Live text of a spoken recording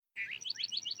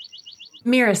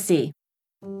Miracy.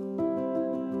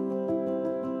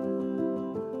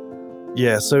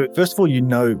 Yeah, so first of all, you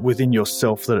know within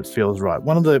yourself that it feels right.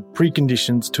 One of the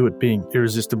preconditions to it being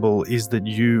irresistible is that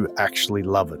you actually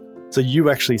love it. So you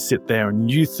actually sit there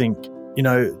and you think,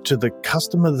 to the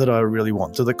customer that I really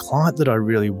want, to the client that I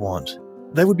really want,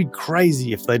 they would be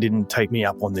crazy if they didn't take me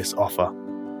up on this offer.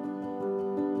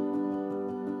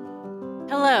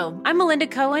 Hello, I'm Melinda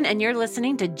Cohen, and you're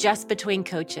listening to Just Between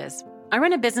Coaches. I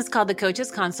run a business called The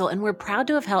Coaches Console, and we're proud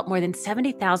to have helped more than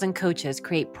 70,000 coaches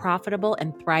create profitable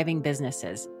and thriving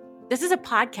businesses. This is a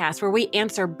podcast where we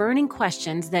answer burning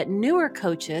questions that newer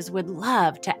coaches would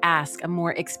love to ask a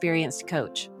more experienced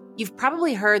coach. You've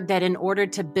probably heard that in order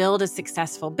to build a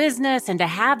successful business and to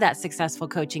have that successful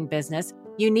coaching business,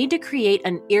 you need to create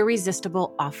an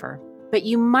irresistible offer. But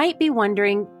you might be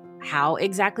wondering, how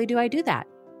exactly do I do that?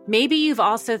 Maybe you've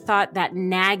also thought that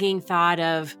nagging thought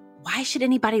of, why should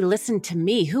anybody listen to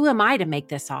me? Who am I to make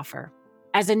this offer?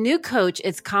 As a new coach,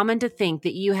 it's common to think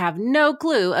that you have no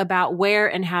clue about where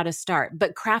and how to start,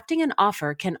 but crafting an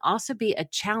offer can also be a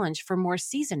challenge for more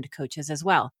seasoned coaches as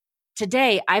well.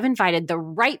 Today, I've invited the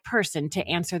right person to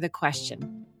answer the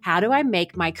question, how do I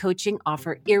make my coaching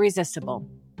offer irresistible?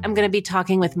 I'm going to be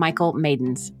talking with Michael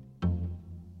Maidens.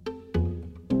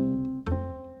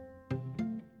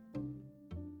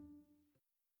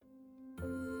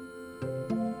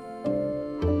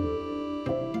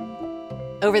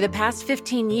 Over the past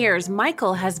 15 years,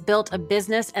 Michael has built a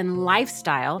business and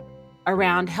lifestyle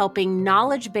around helping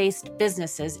knowledge-based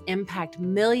businesses impact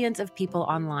millions of people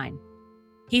online.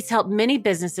 He's helped many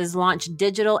businesses launch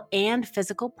digital and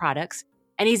physical products,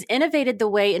 and he's innovated the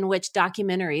way in which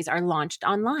documentaries are launched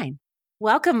online.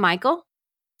 Welcome, Michael.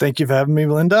 Thank you for having me,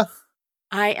 Melinda.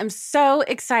 I am so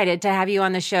excited to have you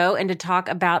on the show and to talk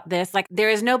about this. There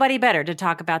is nobody better to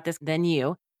talk about this than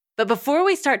you. But before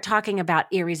we start talking about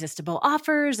irresistible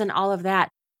offers and all of that,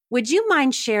 would you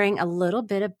mind sharing a little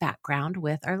bit of background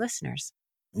with our listeners?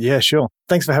 Yeah, sure.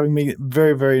 Thanks for having me.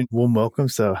 Very, very warm welcome.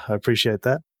 So I appreciate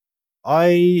that.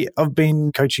 I've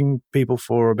been coaching people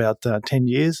for about 10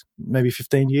 years, maybe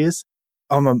 15 years.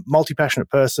 I'm a multi-passionate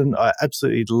person. I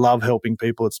absolutely love helping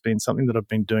people. It's been something that I've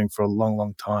been doing for a long,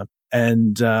 long time.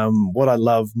 And what I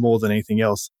love more than anything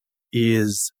else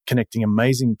is connecting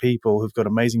amazing people who've got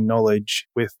amazing knowledge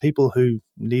with people who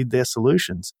need their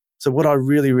solutions. So what I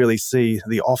really, really see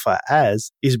the offer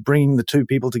as is bringing the two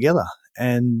people together.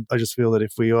 And I just feel that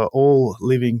if we are all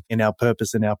living in our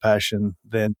purpose and our passion,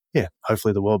 then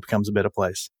hopefully the world becomes a better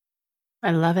place.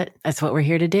 I love it. That's what we're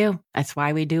here to do. That's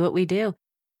why we do what we do.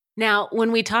 Now,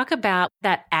 when we talk about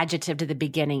that adjective to the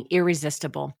beginning,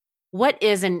 irresistible, what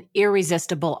is an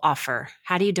irresistible offer?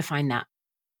 How do you define that?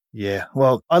 Yeah,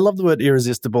 well, I love the word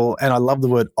irresistible and I love the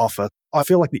word offer. I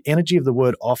feel like the energy of the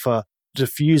word offer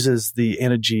diffuses the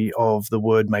energy of the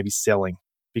word maybe selling,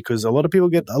 because a lot of people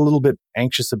get a little bit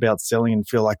anxious about selling and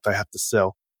feel like they have to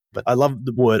sell. But I love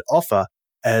the word offer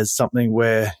as something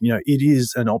where, it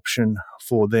is an option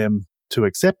for them to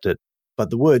accept it. But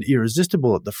the word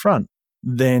irresistible at the front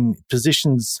then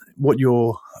positions what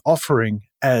you're offering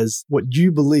as what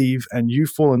you believe and you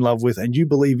fall in love with and you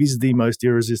believe is the most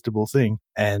irresistible thing.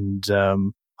 And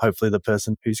hopefully the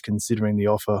person who's considering the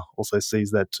offer also sees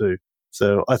that too.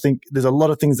 So I think there's a lot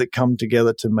of things that come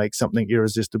together to make something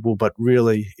irresistible, but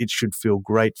really it should feel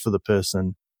great for the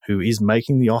person who is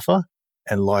making the offer.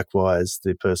 And likewise,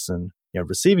 the person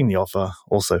receiving the offer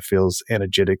also feels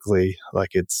energetically like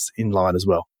it's in line as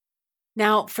well.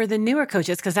 Now, for the newer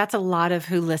coaches, because that's a lot of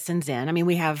who listens in. I mean,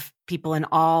 we have people in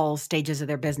all stages of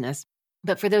their business.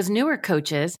 But for those newer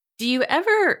coaches, do you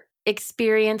ever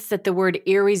experience that the word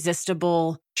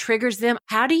irresistible triggers them?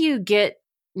 How do you get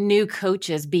new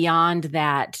coaches beyond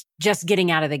that just getting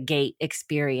out of the gate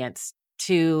experience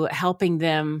to helping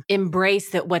them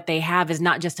embrace that what they have is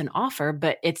not just an offer,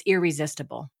 but it's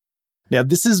irresistible? Now,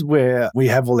 this is where we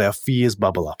have all our fears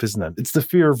bubble up, isn't it? It's the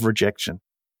fear of rejection.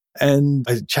 And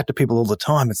I chat to people all the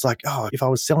time. It's like, if I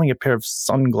was selling a pair of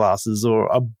sunglasses or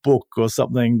a book or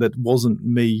something that wasn't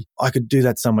me, I could do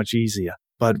that so much easier.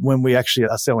 But when we actually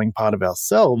are selling part of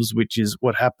ourselves, which is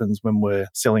what happens when we're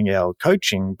selling our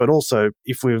coaching, but also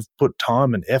if we've put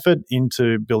time and effort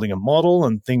into building a model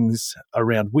and things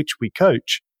around which we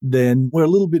coach, then we're a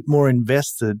little bit more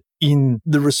invested in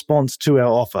the response to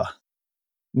our offer.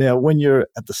 Now, when you're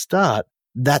at the start,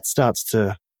 that starts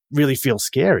to really feel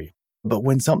scary. But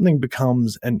when something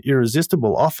becomes an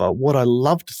irresistible offer, what I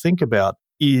love to think about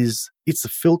is it's a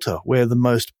filter where the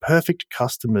most perfect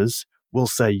customers will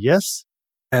say yes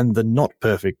and the not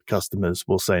perfect customers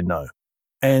will say no.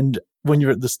 And when you're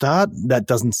at the start, that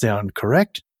doesn't sound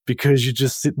correct because you're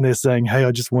just sitting there saying, hey,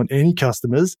 I just want any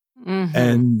customers. Mm-hmm.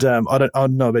 And I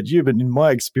don't know about you, but in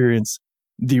my experience,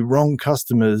 the wrong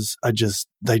customers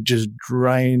they just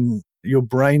drain your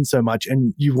brain so much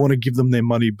and you want to give them their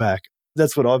money back.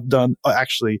 That's what I've done. I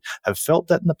actually have felt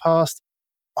that in the past.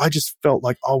 I just felt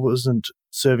like I wasn't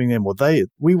serving them or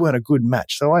we weren't a good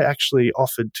match. So I actually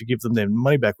offered to give them their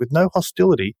money back with no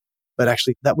hostility. But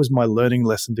actually that was my learning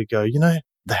lesson to go,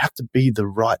 they have to be the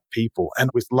right people.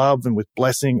 And with love and with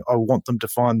blessing, I want them to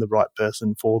find the right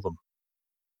person for them.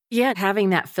 Yeah, having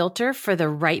that filter for the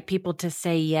right people to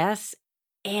say yes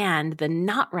and the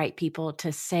not right people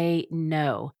to say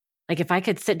no. Like if I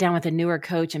could sit down with a newer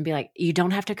coach and be like, you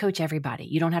don't have to coach everybody.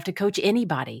 You don't have to coach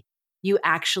anybody. You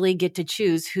actually get to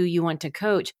choose who you want to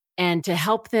coach and to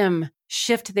help them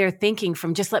shift their thinking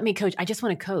from just let me coach. I just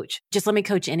want to coach. Just let me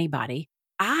coach anybody.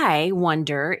 I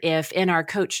wonder if in our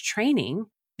coach training,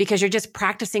 because you're just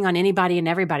practicing on anybody and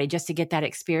everybody just to get that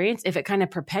experience, if it kind of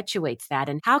perpetuates that.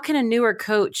 And how can a newer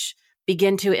coach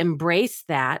begin to embrace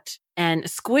that and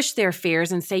squish their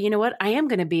fears and say, you know what, I am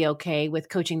going to be okay with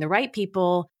coaching the right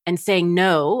people and saying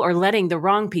no or letting the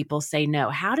wrong people say no.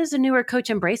 How does a newer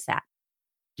coach embrace that?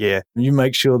 Yeah, you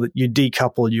make sure that you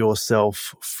decouple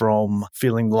yourself from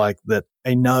feeling like that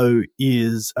a no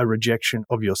is a rejection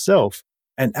of yourself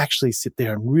and actually sit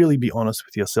there and really be honest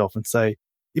with yourself and say,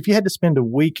 if you had to spend a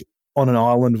week on an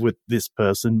island with this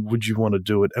person, would you want to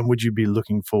do it? And would you be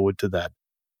looking forward to that?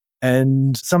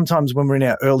 And sometimes when we're in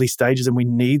our early stages and we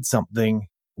need something,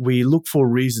 we look for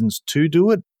reasons to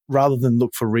do it rather than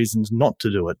look for reasons not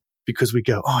to do it because we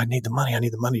go, I need the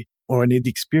money, or I need the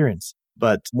experience.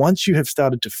 But once you have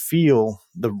started to feel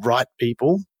the right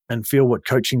people and feel what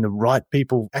coaching the right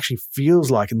people actually feels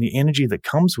like and the energy that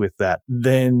comes with that,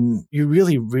 then you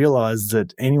really realize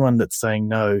that anyone that's saying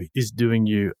no is doing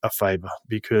you a favor,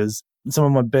 because some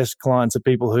of my best clients are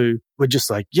people who were just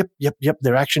like, yep,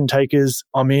 they're action takers.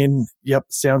 I'm in. Yep,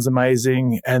 sounds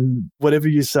amazing. And whatever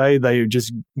you say, they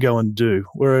just go and do.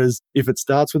 Whereas if it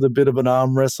starts with a bit of an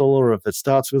arm wrestle, or if it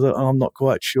starts with I'm not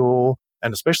quite sure,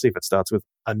 and especially if it starts with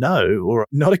a no or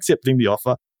not accepting the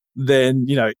offer, then,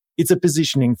 it's a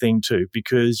positioning thing too,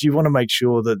 because you want to make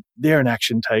sure that they're an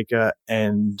action taker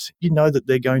and you know that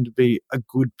they're going to be a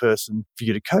good person for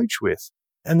you to coach with.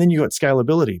 And then you got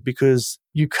scalability, because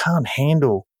you can't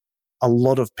handle a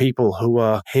lot of people who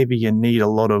are heavy and need a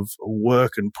lot of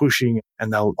work and pushing,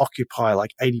 and they'll occupy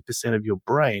like 80% of your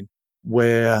brain,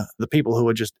 where the people who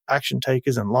are just action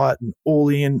takers and light and all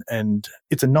in, and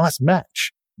it's a nice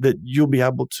match that you'll be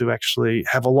able to actually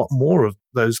have a lot more of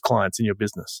those clients in your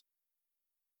business.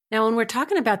 Now, when we're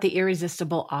talking about the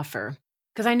irresistible offer,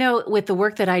 because I know with the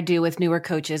work that I do with newer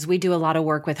coaches, we do a lot of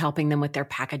work with helping them with their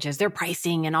packages, their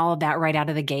pricing and all of that right out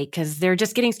of the gate, because they're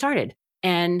just getting started.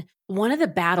 And one of the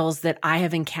battles that I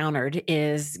have encountered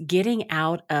is getting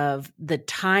out of the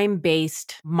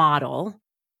time-based model,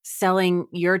 selling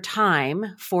your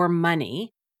time for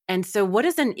money. And so what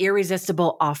does an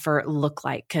irresistible offer look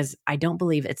like? Because I don't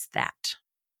believe it's that.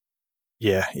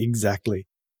 Yeah, exactly.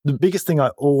 The biggest thing I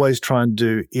always try and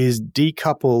do is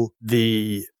decouple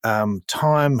the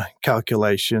time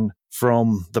calculation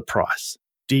from the price,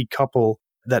 decouple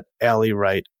that hourly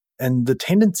rate. And the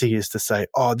tendency is to say,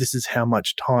 this is how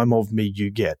much time of me you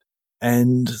get.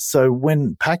 And so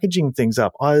when packaging things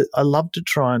up, I love to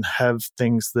try and have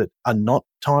things that are not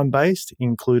time-based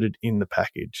included in the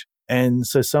package. And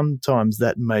so sometimes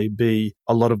that may be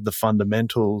a lot of the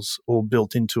fundamentals all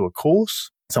built into a course,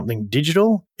 something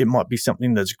digital. It might be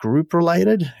something that's group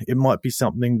related. It might be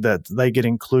something that they get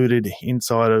included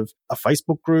inside of a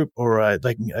Facebook group, or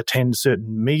they can attend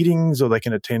certain meetings, or they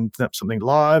can attend something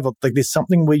live. Like there's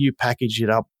something where you package it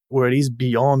up where it is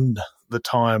beyond the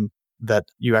time that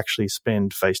you actually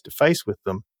spend face to face with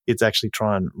them. It's actually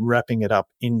trying wrapping it up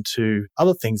into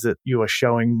other things that you are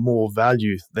showing more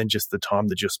value than just the time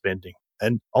that you're spending.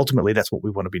 And ultimately, that's what we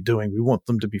want to be doing. We want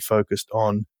them to be focused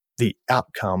on the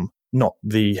outcome, not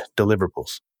the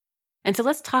deliverables. And so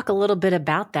let's talk a little bit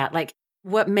about that. Like,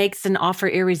 what makes an offer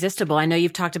irresistible? I know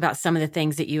you've talked about some of the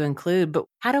things that you include, but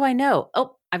how do I know?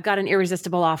 Oh, I've got an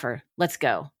irresistible offer. Let's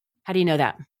go. How do you know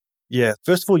that? Yeah.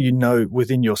 First of all, you know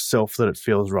within yourself that it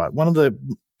feels right. One of the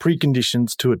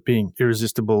preconditions to it being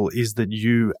irresistible is that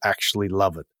you actually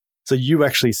love it. So you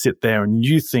actually sit there and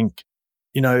you think,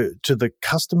 to the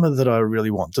customer that I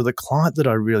really want, to the client that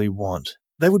I really want,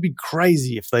 they would be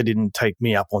crazy if they didn't take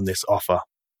me up on this offer.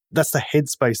 That's the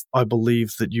headspace I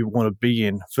believe that you want to be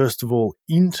in. First of all,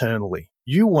 internally,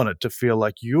 you want it to feel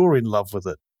like you're in love with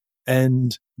it.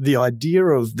 And the idea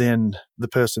of then the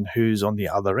person who's on the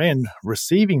other end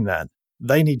receiving that,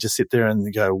 they need to sit there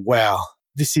and go, wow,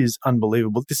 this is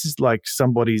unbelievable. This is like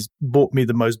somebody's bought me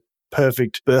the most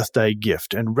perfect birthday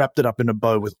gift and wrapped it up in a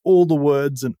bow with all the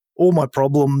words and all my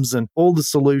problems and all the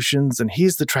solutions. And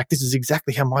here's the track. This is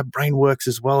exactly how my brain works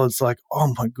as well. It's like,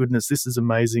 oh my goodness, this is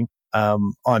amazing.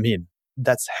 I'm in.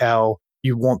 That's how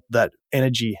you want that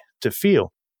energy to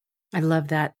feel. I love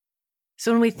that.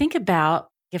 So when we think about,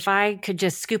 if I could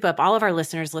just scoop up all of our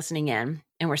listeners listening in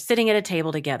and we're sitting at a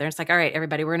table together, it's like, all right,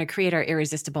 everybody, we're going to create our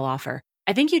irresistible offer.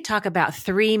 I think you talk about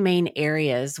 3 main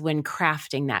areas when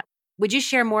crafting that. Would you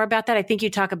share more about that? I think you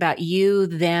talk about you,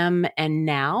 them, and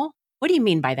now. What do you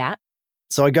mean by that?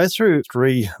 So I go through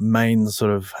 3 main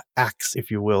sort of acts,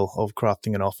 if you will, of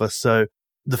crafting an offer. So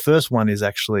the first one is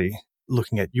actually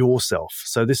looking at yourself.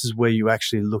 So this is where you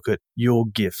actually look at your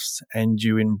gifts and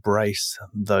you embrace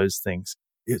those things.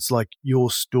 It's like your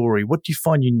story. What do you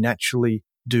find you naturally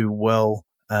do well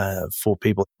for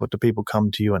people? What do people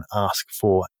come to you and ask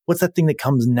for? What's that thing that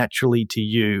comes naturally to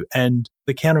you? And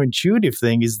the counterintuitive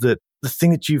thing is that the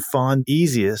thing that you find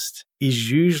easiest is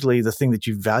usually the thing that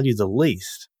you value the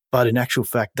least. But in actual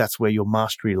fact, that's where your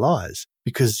mastery lies,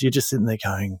 because you're just sitting there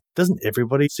going, doesn't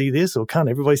everybody see this, or can't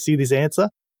everybody see this answer?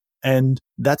 And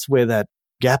that's where that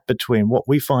gap between what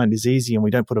we find is easy and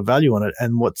we don't put a value on it,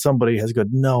 and what somebody has got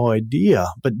no idea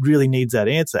but really needs that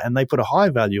answer and they put a high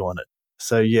value on it.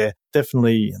 So yeah,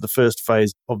 definitely the first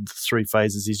phase of the 3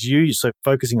 phases is you. So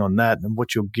focusing on that and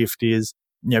what your gift is,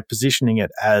 positioning it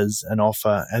as an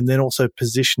offer, and then also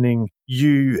positioning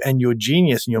you and your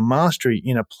genius and your mastery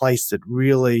in a place that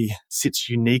really sits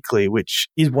uniquely, which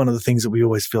is one of the things that we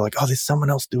always feel like, oh, there's someone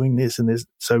else doing this and this.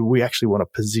 So we actually want to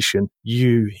position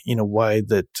you in a way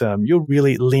that you're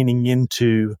really leaning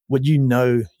into what you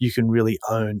know you can really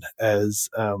own as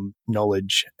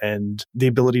knowledge and the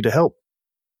ability to help.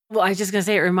 Well, I was just going to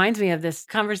say, it reminds me of this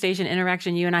conversation,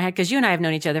 interaction you and I had, because you and I have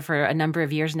known each other for a number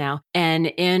of years now. And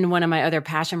in one of my other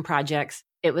passion projects,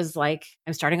 it was like,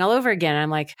 I'm starting all over again. I'm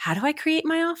like, how do I create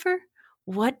my offer?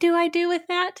 What do I do with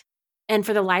that? And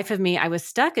for the life of me, I was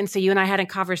stuck. And so you and I had a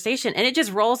conversation and it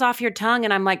just rolls off your tongue.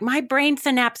 And I'm like, my brain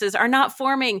synapses are not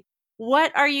forming.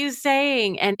 What are you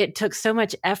saying? And it took so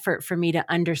much effort for me to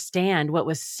understand what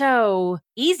was so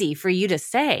easy for you to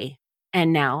say.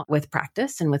 And now with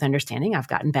practice and with understanding, I've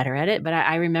gotten better at it. But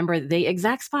I remember the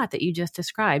exact spot that you just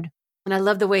described. And I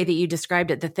love the way that you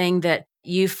described it. The thing that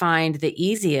you find the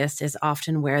easiest is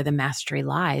often where the mastery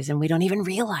lies. And we don't even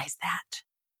realize that.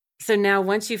 So now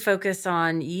once you focus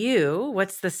on you,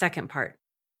 what's the second part?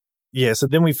 Yeah, so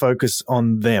then we focus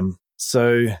on them.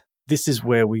 So this is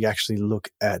where we actually look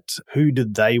at who do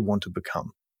they want to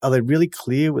become? Are they really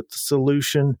clear with the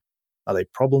solution? Are they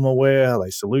problem aware? Are they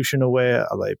solution aware?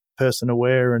 Are they person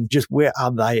aware? And just where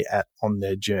are they at on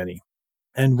their journey?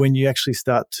 And when you actually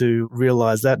start to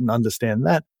realize that and understand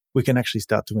that, we can actually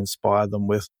start to inspire them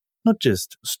with not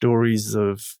just stories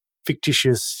of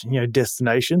fictitious,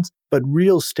 destinations, but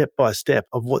real step by step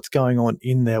of what's going on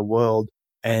in their world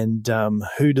and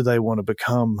who do they want to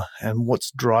become and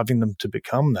what's driving them to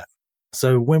become that.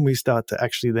 So when we start to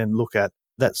actually then look at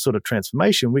that sort of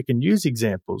transformation, we can use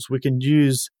examples. We can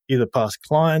use either past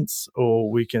clients, or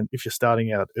we can, if you're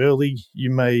starting out early, you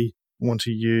may want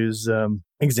to use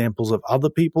examples of other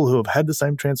people who have had the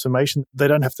same transformation. They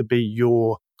don't have to be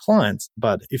your clients,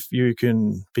 but if you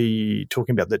can be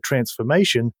talking about the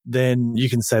transformation, then you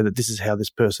can say that this is how this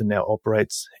person now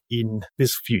operates in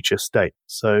this future state.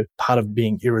 So part of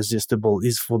being irresistible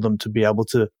is for them to be able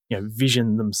to,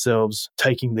 vision themselves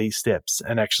taking these steps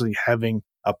and actually having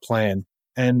a plan.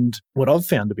 And what I've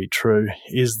found to be true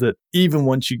is that even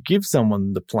once you give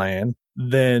someone the plan,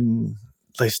 then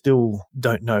they still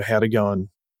don't know how to go and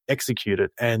execute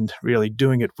it, and really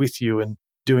doing it with you and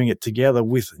doing it together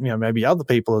with, maybe other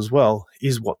people as well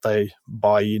is what they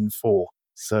buy in for.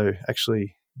 So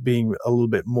actually being a little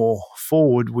bit more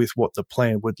forward with what the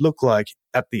plan would look like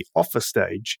at the offer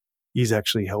stage is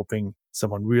actually helping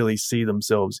someone really see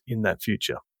themselves in that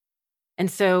future. And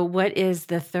so what is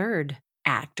the third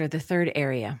act or the third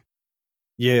area?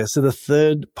 Yeah, so the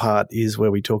third part is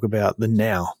where we talk about the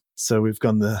now. So we've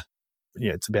gone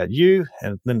it's about you,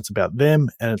 and then it's about them,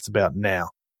 and it's about now.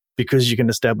 Because you can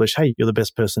establish, hey, you're the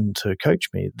best person to coach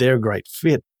me. They're a great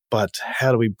fit, but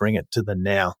how do we bring it to the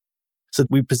now? So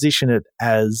we position it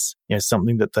as,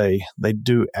 something that they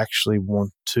do actually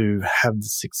want to have the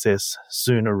success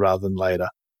sooner rather than later.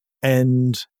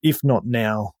 And if not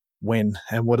now, when?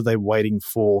 And what are they waiting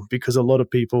for? Because a lot of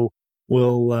people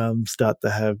will start to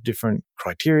have different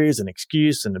criterias and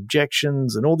excuse and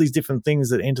objections and all these different things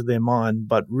that enter their mind.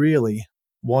 But really,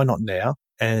 why not now?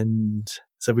 And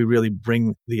so we really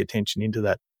bring the attention into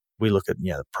that. We look at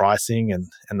the pricing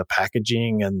and the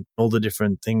packaging and all the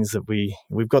different things that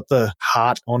we've got the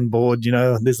heart on board.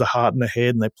 There's the heart and the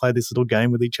head, and they play this little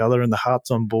game with each other, and the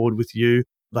heart's on board with you,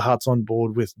 the heart's on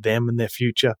board with them and their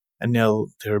future. And now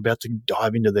they're about to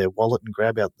dive into their wallet and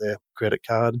grab out their credit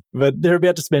card, but they're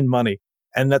about to spend money.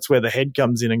 And that's where the head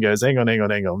comes in and goes, hang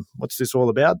on. What's this all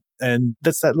about? And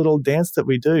that's that little dance that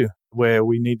we do where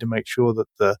we need to make sure that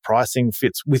the pricing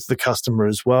fits with the customer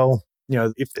as well.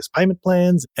 If there's payment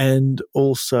plans, and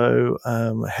also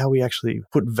how we actually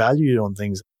put value on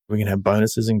things. We can have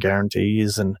bonuses and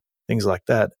guarantees and things like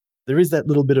that. There is that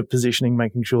little bit of positioning,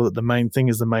 making sure that the main thing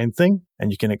is the main thing,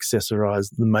 and you can accessorize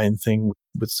the main thing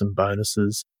with some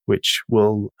bonuses, which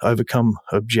will overcome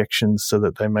objections so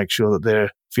that they make sure that they're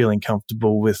feeling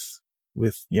comfortable with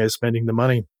spending the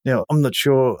money. Now, I'm not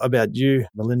sure about you,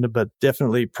 Melinda, but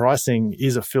definitely pricing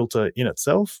is a filter in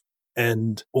itself.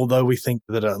 And although we think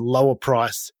that a lower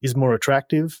price is more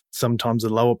attractive, sometimes a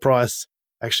lower price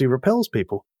actually repels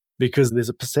people because there's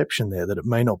a perception there that it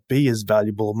may not be as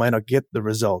valuable or may not get the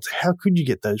results. How could you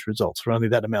get those results for only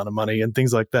that amount of money and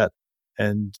things like that?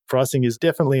 And pricing is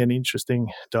definitely an interesting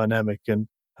dynamic. And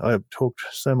I've talked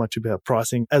so much about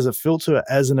pricing as a filter,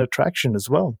 as an attraction as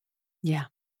well. Yeah.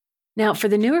 Now, for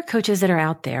the newer coaches that are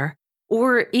out there,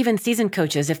 or even seasoned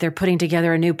coaches, if they're putting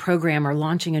together a new program or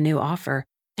launching a new offer,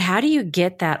 how do you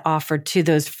get that offer to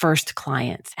those first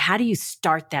clients? How do you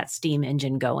start that steam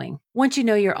engine going once you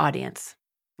know your audience?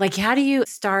 Like, how do you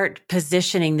start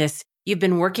positioning this? You've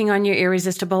been working on your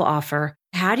irresistible offer.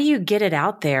 How do you get it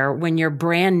out there when you're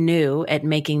brand new at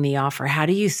making the offer? How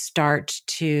do you start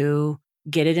to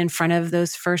get it in front of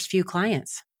those first few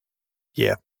clients?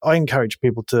 Yeah, I encourage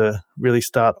people to really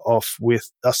start off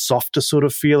with a softer sort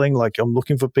of feeling, like I'm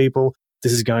looking for people.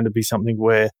 This is going to be something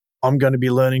where I'm going to be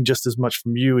learning just as much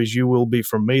from you as you will be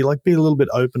from me. Like, be a little bit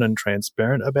open and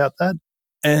transparent about that.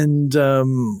 And,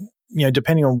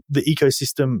 depending on the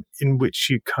ecosystem in which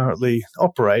you currently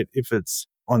operate, if it's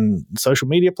on social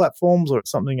media platforms or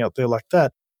something out there like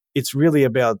that, it's really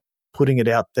about putting it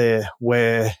out there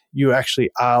where you actually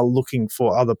are looking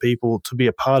for other people to be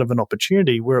a part of an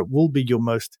opportunity where it will be your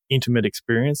most intimate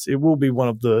experience. It will be one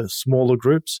of the smaller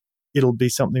groups. It'll be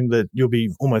something that you'll be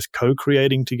almost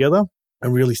co-creating together,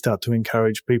 and really start to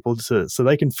encourage people so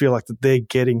they can feel like that they're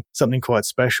getting something quite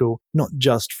special, not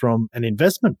just from an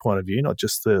investment point of view, not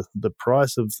just the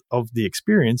price of the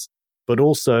experience, but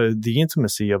also the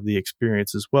intimacy of the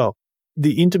experience as well.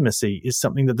 The intimacy is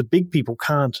something that the big people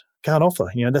can't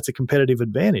offer. That's a competitive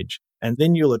advantage. And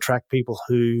then you'll attract people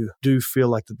who do feel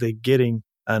like that they're getting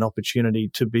an opportunity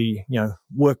to be,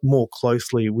 work more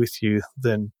closely with you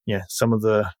than, some of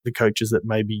the coaches that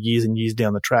may be years and years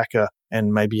down the track are,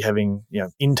 and maybe having,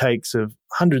 intakes of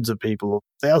hundreds of people or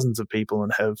thousands of people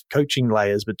and have coaching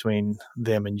layers between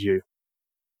them and you.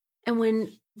 And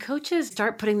when coaches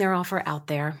start putting their offer out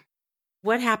there,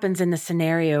 what happens in the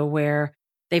scenario where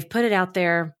they've put it out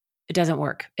there, it doesn't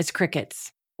work, it's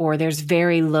crickets, or there's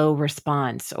very low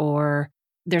response, or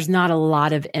there's not a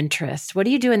lot of interest? What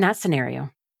do you do in that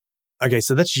scenario? Okay,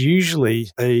 so that's usually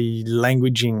a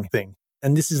languaging thing.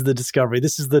 And this is the discovery,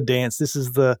 this is the dance, this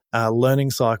is the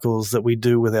learning cycles that we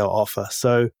do with our offer.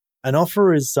 So an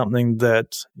offer is something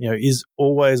that, is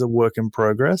always a work in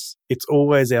progress. It's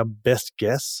always our best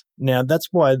guess. Now, that's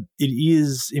why it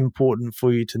is important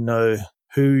for you to know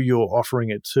who you're offering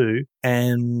it to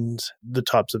and the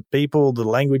types of people, the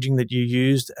languaging that you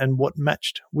used, and what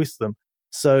matched with them.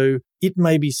 So it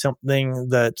may be something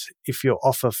that if your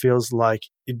offer feels like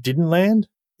it didn't land,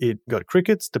 it got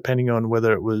crickets, depending on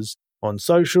whether it was on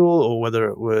social or whether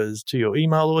it was to your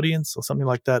email audience or something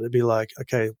like that. It'd be like,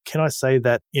 okay, can I say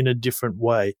that in a different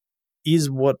way? Is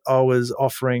what I was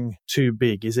offering too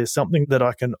big? Is there something that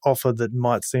I can offer that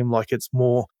might seem like it's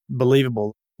more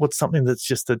believable? What's something that's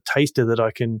just a taster that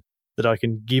I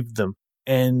can give them?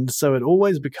 And so it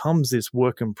always becomes this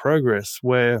work in progress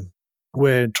where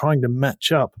we're trying to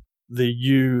match up the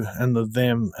you and the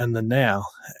them and the now,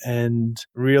 and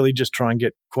really just try and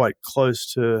get quite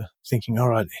close to thinking, all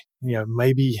right,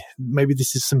 maybe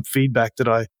this is some feedback that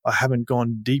I haven't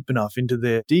gone deep enough into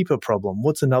their deeper problem.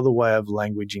 What's another way of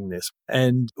languaging this?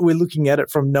 And we're looking at it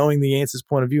from knowing the answer's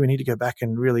point of view. We need to go back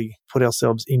and really put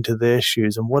ourselves into their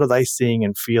shoes and what are they seeing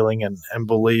and feeling and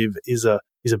believe is a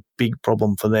big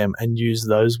problem for them, and use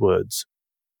those words.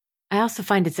 I also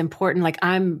find it's important, like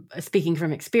I'm speaking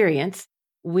from experience,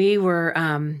 we're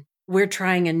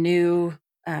trying a new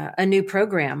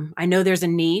program. I know there's a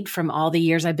need from all the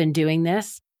years I've been doing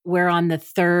this. We're on the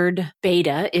third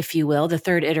beta, if you will, the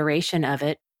third iteration of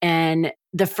it. And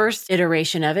the first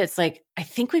iteration of it's like, I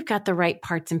think we've got the right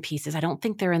parts and pieces. I don't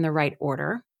think they're in the right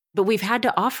order, but we've had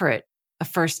to offer it a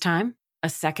first time, a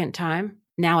second time,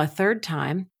 now a third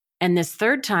time. And this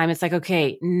third time, it's like,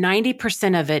 okay,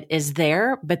 90% of it is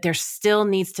there, but there still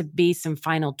needs to be some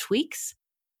final tweaks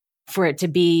for it to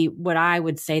be what I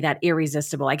would say that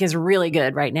irresistible, like is really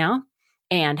good right now.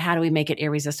 And how do we make it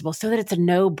irresistible so that it's a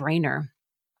no-brainer?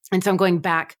 And so I'm going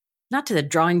back, not to the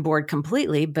drawing board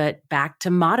completely, but back to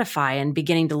modify and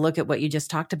beginning to look at what you just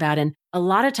talked about. And a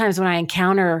lot of times when I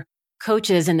encounter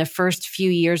coaches in the first few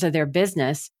years of their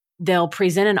business, they'll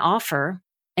present an offer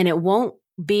and it won't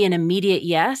be an immediate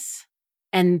yes.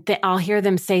 And I'll hear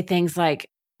them say things like,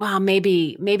 wow,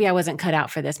 maybe I wasn't cut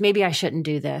out for this. Maybe I shouldn't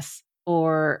do this.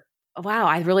 Or, wow,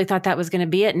 I really thought that was going to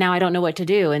be it. Now I don't know what to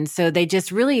do. And so they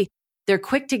just really, they're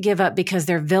quick to give up because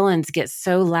their villains get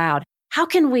so loud. How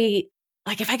can we,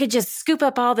 like, if I could just scoop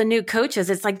up all the new coaches,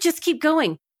 it's like, just keep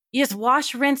going. You just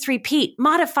wash, rinse, repeat,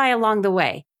 modify along the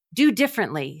way, do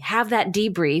differently, have that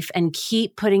debrief and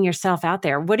keep putting yourself out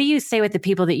there. What do you say with the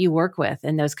people that you work with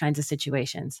in those kinds of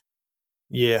situations?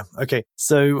 Yeah. Okay.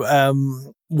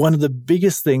 So one of the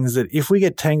biggest things that if we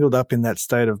get tangled up in that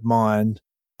state of mind,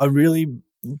 I really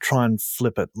try and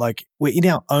flip it. Like we're in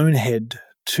our own head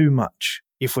too much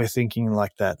if we're thinking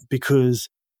like that, because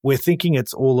we're thinking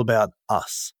it's all about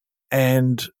us.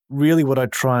 And really what I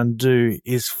try and do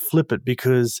is flip it,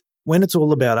 because when it's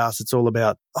all about us, it's all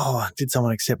about, oh, did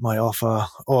someone accept my offer?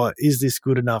 Or is this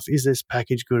good enough? Is this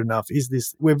package good enough?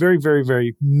 We're very, very,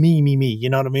 very me, you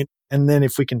know what I mean? And then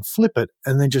if we can flip it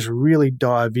and then just really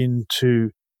dive into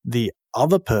the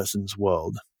other person's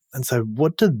world and say,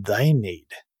 what do they need?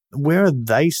 Where are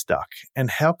they stuck? And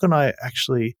how can I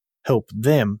actually help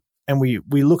them? And we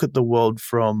look at the world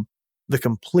from the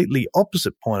completely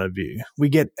opposite point of view. We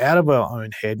get out of our own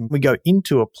head and we go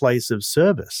into a place of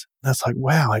service. That's like,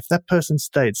 wow, if that person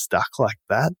stayed stuck like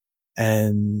that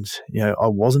and, I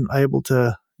wasn't able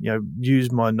to,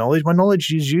 use my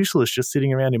knowledge is useless just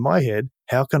sitting around in my head.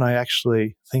 How can I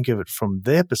actually think of it from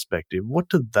their perspective? What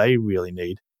do they really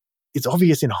need? It's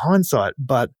obvious in hindsight,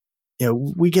 but,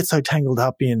 we get so tangled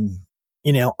up in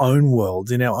our own worlds,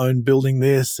 in our own building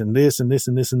this and this and this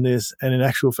and this and this. And in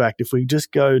actual fact, if we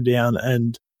just go down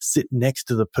and sit next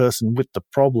to the person with the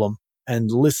problem and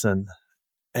listen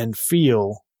and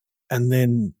feel and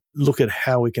then look at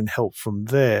how we can help from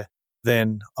there,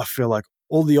 then I feel like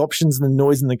all the options and the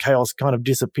noise and the chaos kind of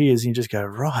disappears and you just go,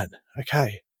 right,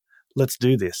 okay, let's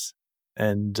do this.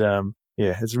 And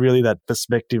it's really that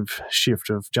perspective shift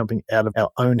of jumping out of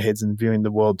our own heads and viewing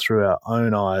the world through our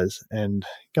own eyes and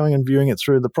going and viewing it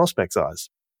through the prospect's eyes.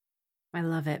 I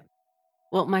love it.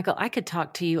 Well, Michael, I could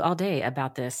talk to you all day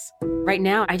about this. Right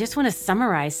now, I just want to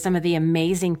summarize some of the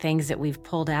amazing things that we've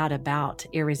pulled out about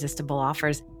irresistible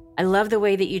offers. I love the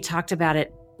way that you talked about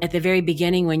it at the very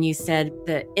beginning when you said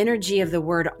the energy of the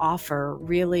word offer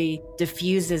really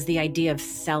diffuses the idea of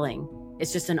selling.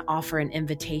 It's just an offer, an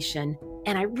invitation.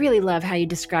 And I really love how you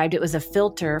described it was a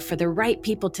filter for the right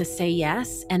people to say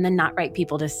yes and the not right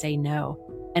people to say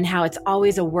no, and how it's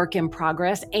always a work in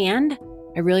progress. And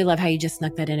I really love how you just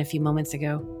snuck that in a few moments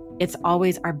ago. It's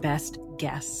always our best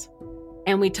guess.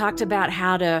 And we talked about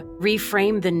how to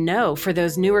reframe the no for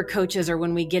those newer coaches, or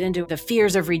when we get into the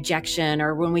fears of rejection,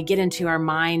 or when we get into our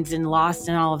minds and lost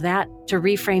and all of that, to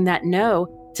reframe that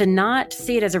no, to not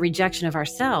see it as a rejection of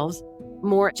ourselves,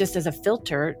 more just as a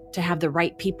filter to have the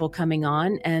right people coming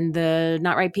on and the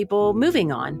not right people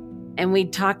moving on. And we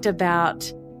talked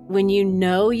about when you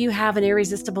know you have an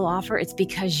irresistible offer, it's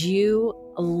because you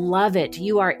love it.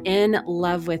 You are in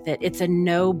love with it. It's a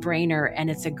no-brainer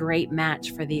and it's a great match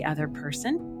for the other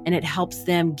person, and it helps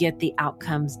them get the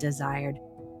outcomes desired.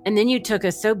 And then you took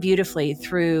us so beautifully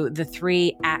through the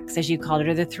 3 acts, as you called it,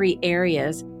 or the 3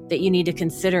 areas that you need to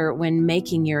consider when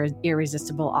making your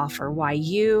irresistible offer. Why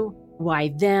you? Why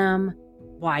them?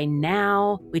 Why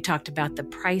now? We talked about the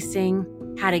pricing,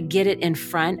 how to get it in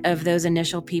front of those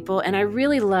initial people. And I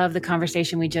really love the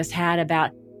conversation we just had about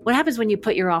what happens when you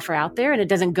put your offer out there and it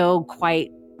doesn't go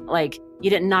quite like you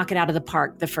didn't knock it out of the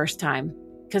park the first time,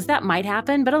 because that might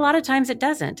happen, but a lot of times it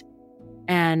doesn't.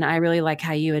 And I really like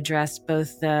how you addressed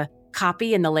both the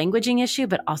copy and the languaging issue,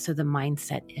 but also the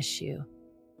mindset issue.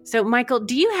 So, Michael,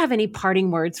 do you have any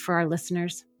parting words for our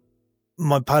listeners?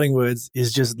 My parting words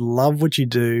is just love what you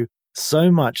do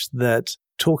so much that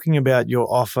talking about your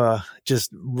offer just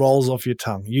rolls off your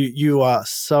tongue. You are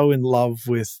so in love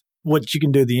with what you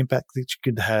can do, the impact that you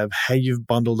could have, how you've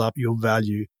bundled up your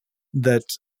value, that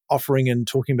offering and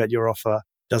talking about your offer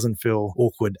doesn't feel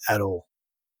awkward at all.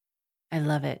 I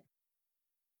love it.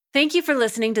 Thank you for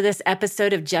listening to this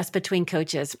episode of Just Between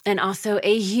Coaches. And also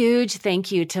a huge thank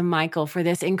you to Michael for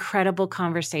this incredible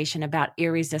conversation about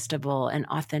irresistible and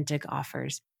authentic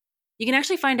offers. You can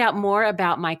actually find out more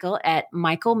about Michael at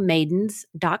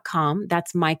michaelmaidens.com.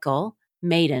 That's Michael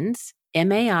Maidens,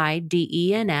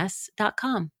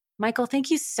 Maidens.com. Michael, thank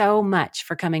you so much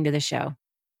for coming to the show.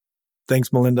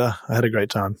 Thanks, Melinda. I had a great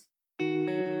time.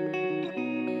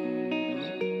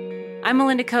 I'm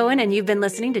Melinda Cohen, and you've been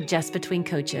listening to Just Between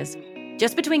Coaches.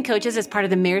 Just Between Coaches is part of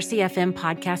the Mercy FM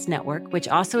podcast network, which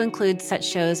also includes such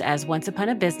shows as Once Upon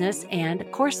a Business and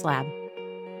Course Lab.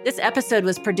 This episode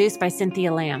was produced by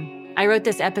Cynthia Lamb. I wrote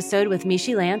this episode with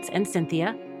Mishi Lance and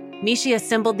Cynthia. Mishi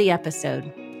assembled the episode.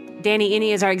 Danny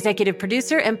Inney is our executive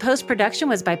producer, and post-production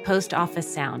was by Post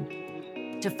Office Sound.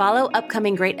 To follow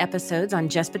upcoming great episodes on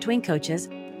Just Between Coaches,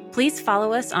 please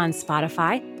follow us on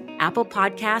Spotify, Apple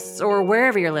Podcasts, or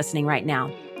wherever you're listening right now.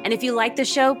 And if you like the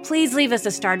show, please leave us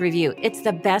a starred review. It's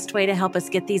the best way to help us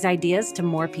get these ideas to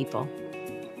more people.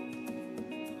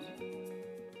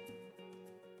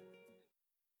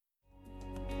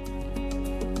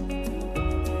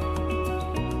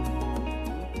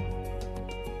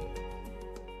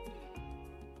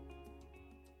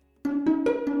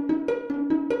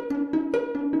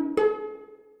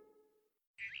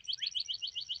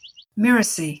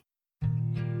 Mercy.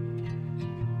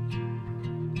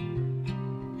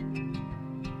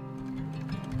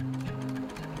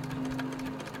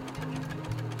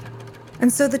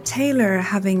 And so the tailor,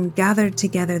 having gathered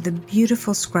together the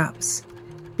beautiful scraps,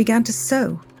 began to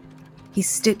sew. He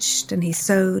stitched and he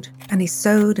sewed, and he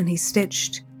sewed and he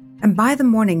stitched, and by the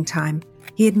morning time,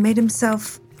 he had made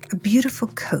himself a beautiful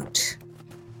coat.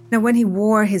 Now, when he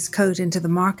wore his coat into the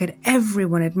market,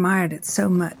 everyone admired it so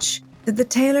much that the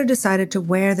tailor decided to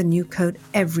wear the new coat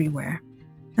everywhere.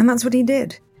 And that's what he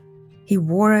did. He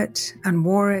wore it and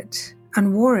wore it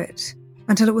and wore it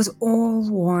until it was all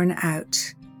worn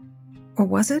out. Or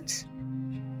was it?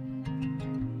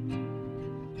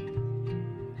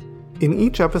 In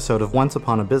each episode of Once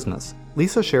Upon a Business,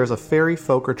 Lisa shares a fairy,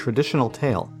 folk, or traditional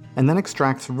tale, and then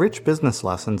extracts rich business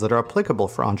lessons that are applicable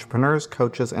for entrepreneurs,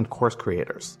 coaches, and course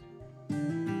creators.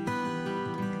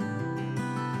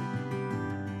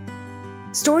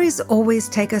 Stories always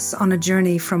take us on a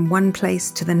journey from one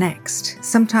place to the next.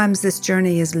 Sometimes this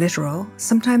journey is literal,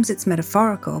 sometimes it's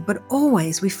metaphorical, but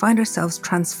always we find ourselves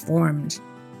transformed.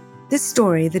 This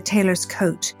story, The Tailor's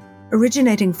Coat,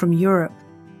 originating from Europe,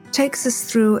 takes us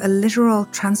through a literal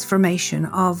transformation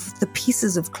of the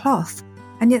pieces of cloth,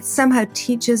 and yet somehow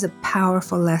teaches a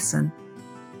powerful lesson.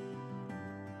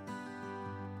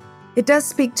 It does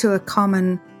speak to a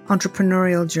common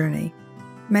entrepreneurial journey.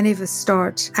 Many of us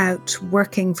start out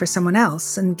working for someone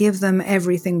else and give them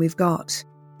everything we've got.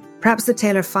 Perhaps the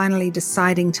tailor finally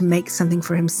deciding to make something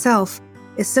for himself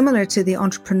is similar to the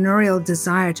entrepreneurial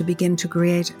desire to begin to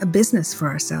create a business for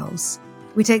ourselves.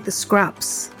 We take the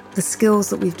scraps, the skills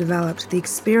that we've developed, the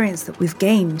experience that we've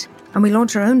gained, and we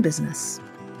launch our own business.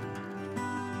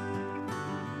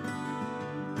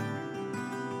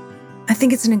 I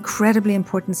think it's an incredibly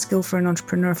important skill for an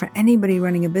entrepreneur, for anybody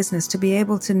running a business, to be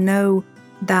able to know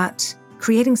that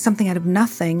creating something out of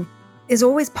nothing is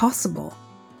always possible.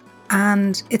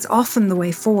 And it's often the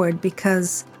way forward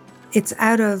because it's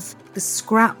out of the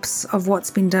scraps of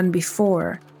what's been done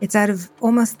before. It's out of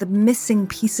almost the missing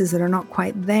pieces that are not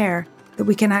quite there that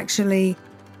we can actually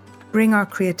bring our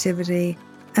creativity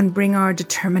and bring our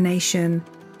determination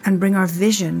and bring our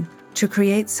vision to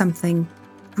create something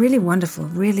really wonderful,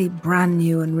 really brand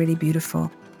new and really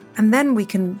beautiful. And then we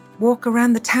can walk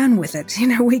around the town with it.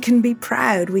 We can be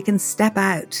proud, we can step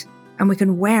out, and we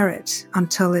can wear it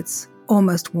until it's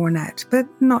almost worn out, but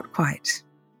not quite.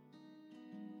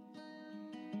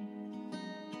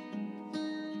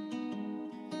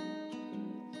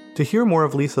 To hear more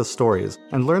of Lisa's stories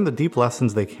and learn the deep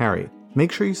lessons they carry,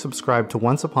 make sure you subscribe to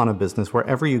Once Upon a Business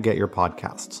wherever you get your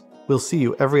podcasts. We'll see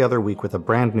you every other week with a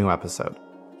brand new episode.